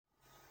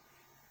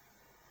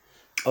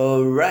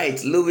All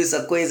right, Louis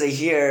Akweza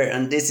here,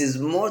 and this is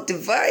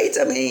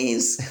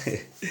multivitamins.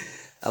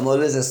 I'm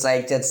always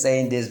excited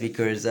saying this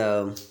because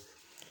I'm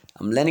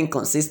learning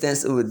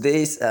consistency with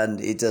this,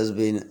 and it has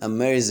been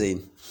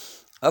amazing.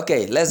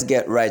 Okay, let's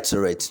get right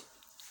to it.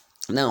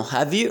 Now,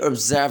 have you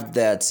observed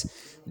that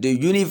the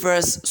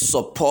universe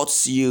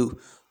supports you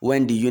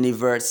when the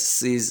universe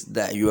sees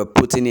that you are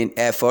putting in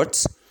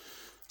effort?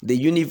 The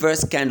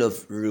universe kind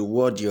of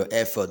reward your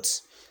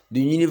efforts.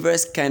 The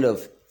universe kind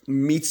of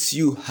meets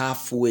you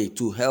halfway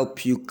to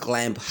help you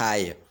climb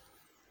higher.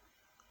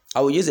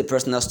 I will use a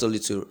personal story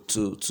to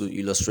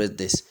illustrate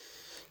this.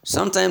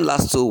 Sometime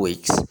last 2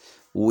 weeks,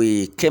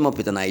 we came up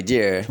with an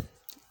idea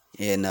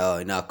in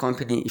our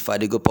company,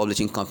 Ifadigo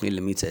Publishing Company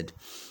Limited.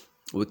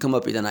 We come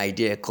up with an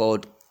idea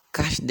called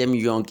Cash Them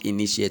Young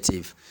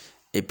Initiative,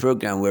 a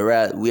program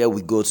where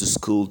we go to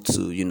school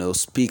to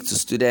speak to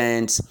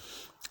students,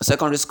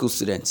 secondary school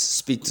students,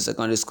 speak to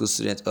secondary school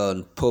students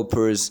on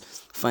purpose,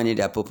 finding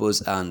their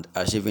purpose and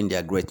achieving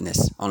their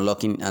greatness,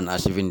 unlocking and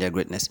achieving their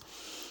greatness.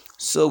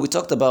 So we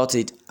talked about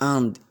it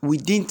and we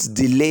didn't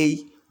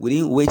delay, we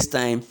didn't waste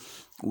time.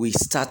 We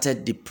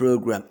started the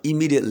program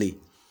immediately.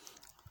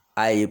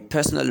 I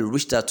personally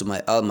reached out to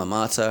my alma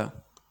mater,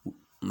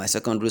 my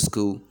secondary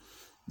school.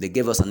 They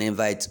gave us an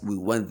invite. We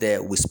went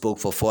there. We spoke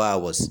for 4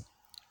 hours.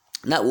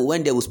 Now we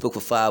went there. We spoke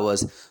for 4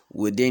 hours.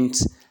 We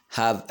didn't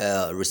have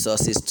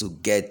resources to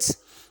get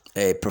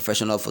a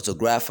professional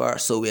photographer,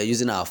 so we are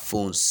using our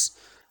phones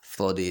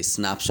for the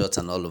snapshots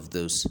and all of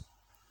those.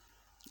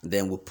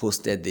 Then we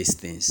posted these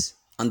things,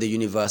 and the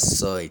universe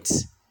saw it.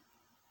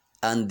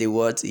 And the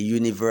word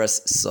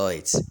universe saw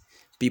it.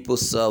 People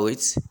saw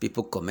it.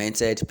 People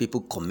commented.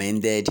 People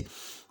commended.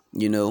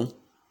 You know.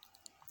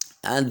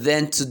 And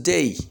then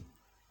today,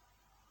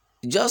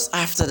 just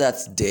after that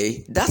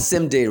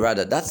same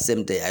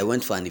day, I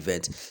went for an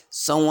event.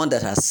 Someone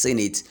that has seen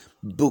it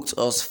booked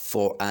us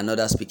for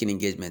another speaking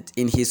engagement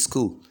in his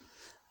school.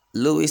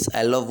 Louis,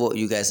 I love what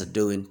you guys are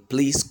doing.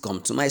 Please come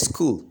to my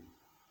school.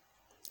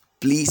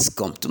 Please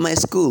come to my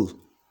school.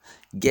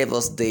 Gave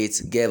us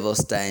dates, gave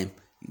us time.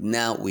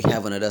 Now we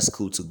have another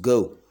school to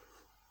go.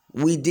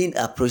 We didn't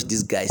approach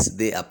these guys,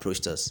 they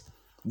approached us.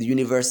 The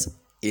universe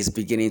is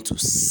beginning to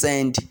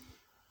send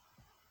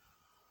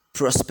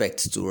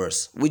prospects to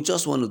us. We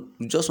just want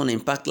to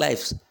impact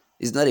lives.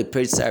 It's not a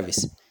paid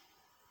service.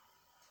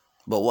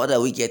 But what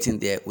are we getting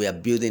there? We are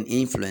building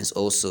influence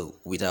also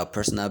with our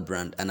personal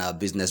brand and our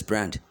business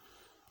brand.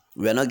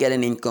 We are not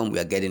getting income, we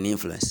are getting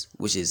influence,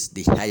 which is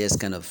the highest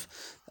kind of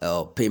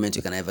payment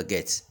you can ever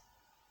get.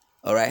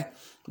 All right.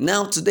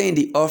 Now, today in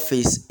the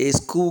office, a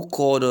school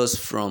called us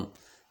from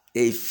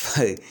a.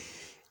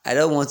 I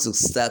don't want to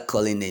start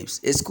calling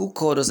names. A school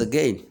called us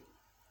again.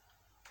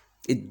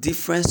 A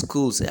different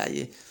school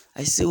say,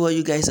 I see what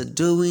you guys are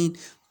doing.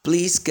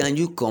 Please, can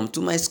you come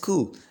to my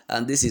school?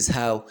 And this is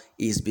how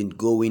it's been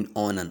going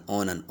on and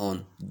on and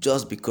on.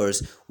 Just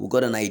because we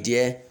got an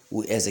idea,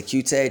 we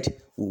executed,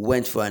 we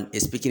went for a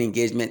speaking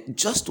engagement.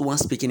 Just one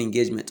speaking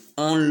engagement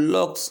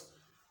unlocked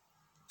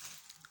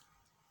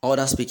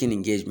other speaking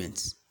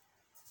engagements.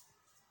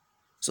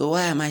 So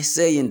why am I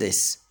saying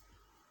this?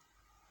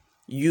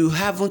 You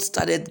haven't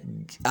started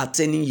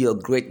attaining your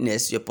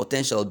greatness, your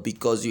potential,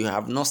 because you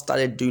have not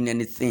started doing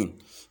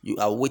anything. You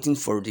are waiting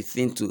for the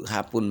thing to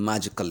happen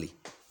magically.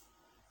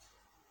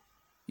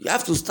 You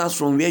have to start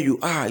from where you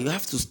are. You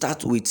have to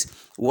start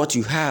with what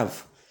you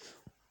have.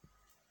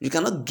 You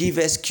cannot give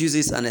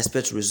excuses and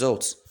expect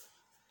results.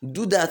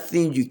 Do that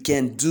thing you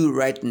can do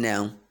right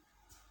now.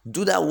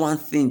 Do that one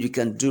thing you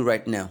can do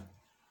right now.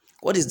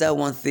 What is that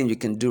one thing you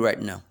can do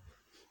right now?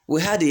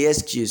 We had the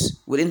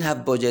excuse. We didn't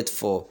have budget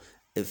for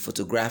a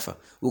photographer.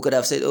 We could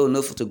have said, oh,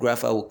 no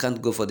photographer, we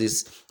can't go for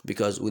this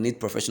because we need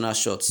professional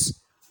shots.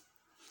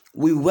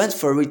 We went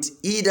for it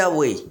either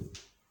way.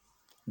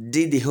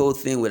 Did the whole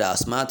thing with our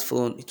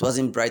smartphone. It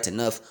wasn't bright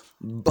enough,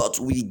 but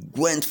we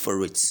went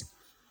for it.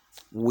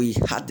 We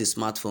had the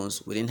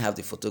smartphones. We didn't have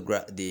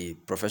the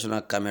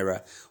professional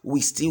camera. We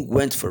still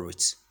went for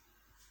it.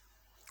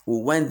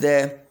 We went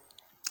there.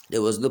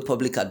 There was no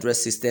public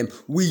address system.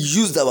 We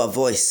used our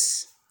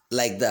voice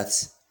like that.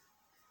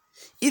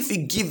 If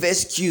you give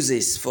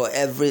excuses for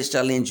every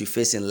challenge you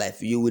face in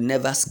life, you will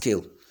never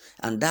scale.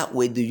 And that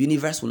way, the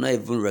universe will not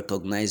even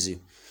recognize you.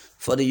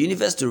 For the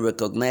universe to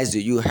recognize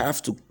you, you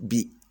have to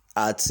be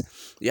at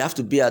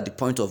the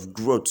point of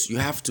growth. You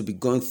have to be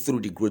going through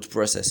the growth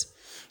process.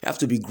 You have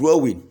to be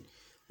growing.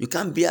 You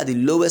can't be at the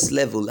lowest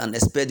level and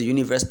expect the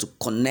universe to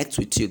connect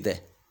with you there.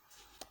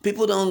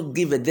 People don't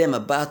give a damn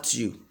about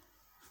you.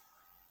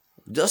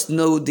 Just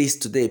know this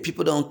today.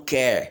 People don't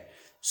care.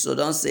 So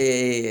don't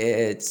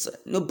say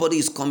nobody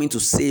is coming to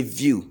save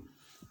you.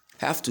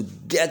 Have to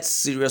get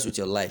serious with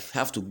your life.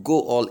 Have to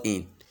go all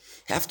in.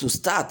 Have to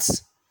start.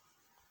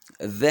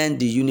 Then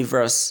the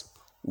universe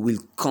will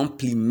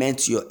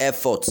complement your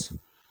effort.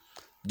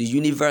 The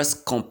universe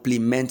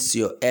complements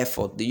your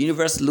effort. The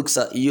universe looks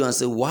at you and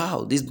says,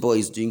 wow, this boy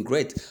is doing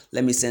great.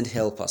 Let me send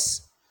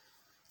helpers.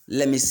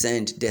 Let me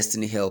send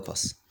destiny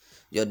helpers.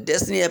 Your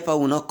destiny helper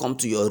will not come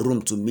to your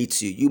room to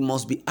meet you. You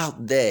must be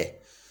out there.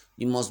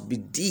 You must be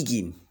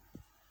digging.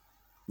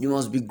 You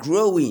must be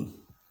growing.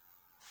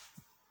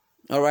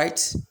 All right?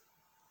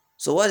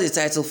 So what's the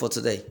title for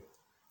today?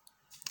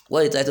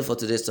 What is the title for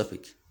today's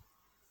topic?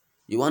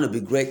 You want to be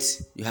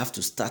great, you have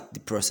to start the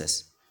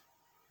process.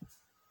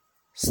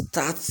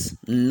 Start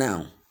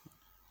now.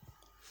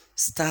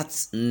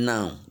 Start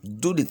now.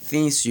 Do the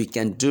things you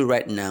can do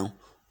right now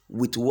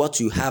with what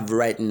you have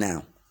right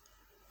now.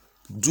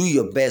 Do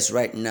your best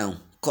right now,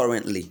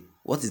 currently.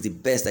 What is the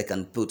best I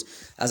can put?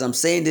 As I'm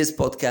saying this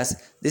podcast,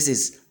 this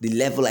is the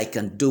level I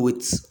can do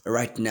it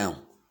right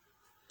now.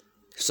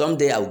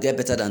 Someday I'll get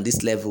better than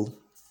this level.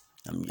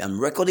 I'm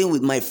recording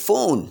with my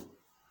phone.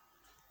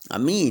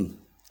 I'm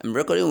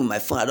recording with my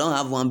phone. I don't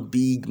have one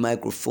big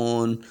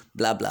microphone,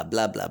 blah, blah,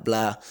 blah, blah,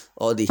 blah.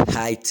 All the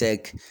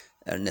high-tech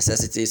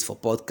necessities for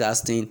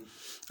podcasting.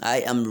 I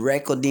am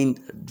recording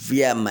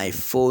via my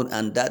phone,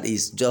 and that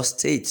is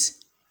just it.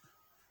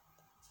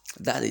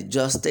 That is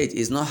just it.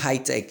 It's not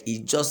high-tech.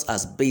 It's just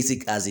as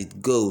basic as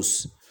it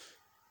goes.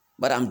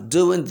 But I'm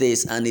doing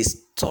this, and it's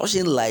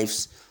touching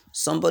lives.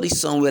 Somebody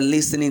somewhere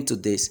listening to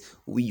this,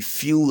 we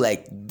feel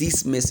like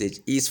this message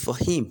is for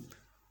him.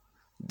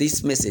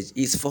 This message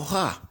is for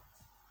her.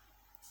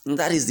 And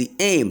that is the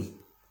aim.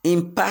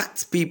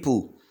 Impact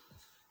people.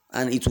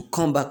 And it will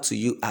come back to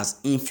you as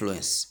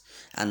influence.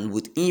 And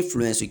with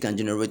influence, you can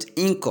generate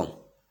income.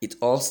 It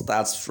all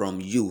starts from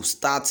you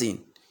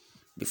starting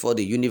before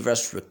the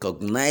universe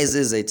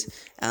recognizes it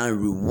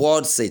and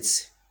rewards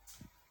it.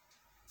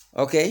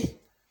 Okay?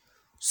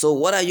 So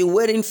what are you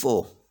waiting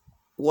for?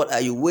 What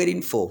are you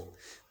waiting for?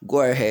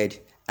 Go ahead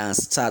and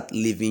start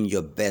living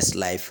your best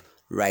life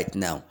right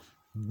now.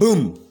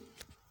 Boom!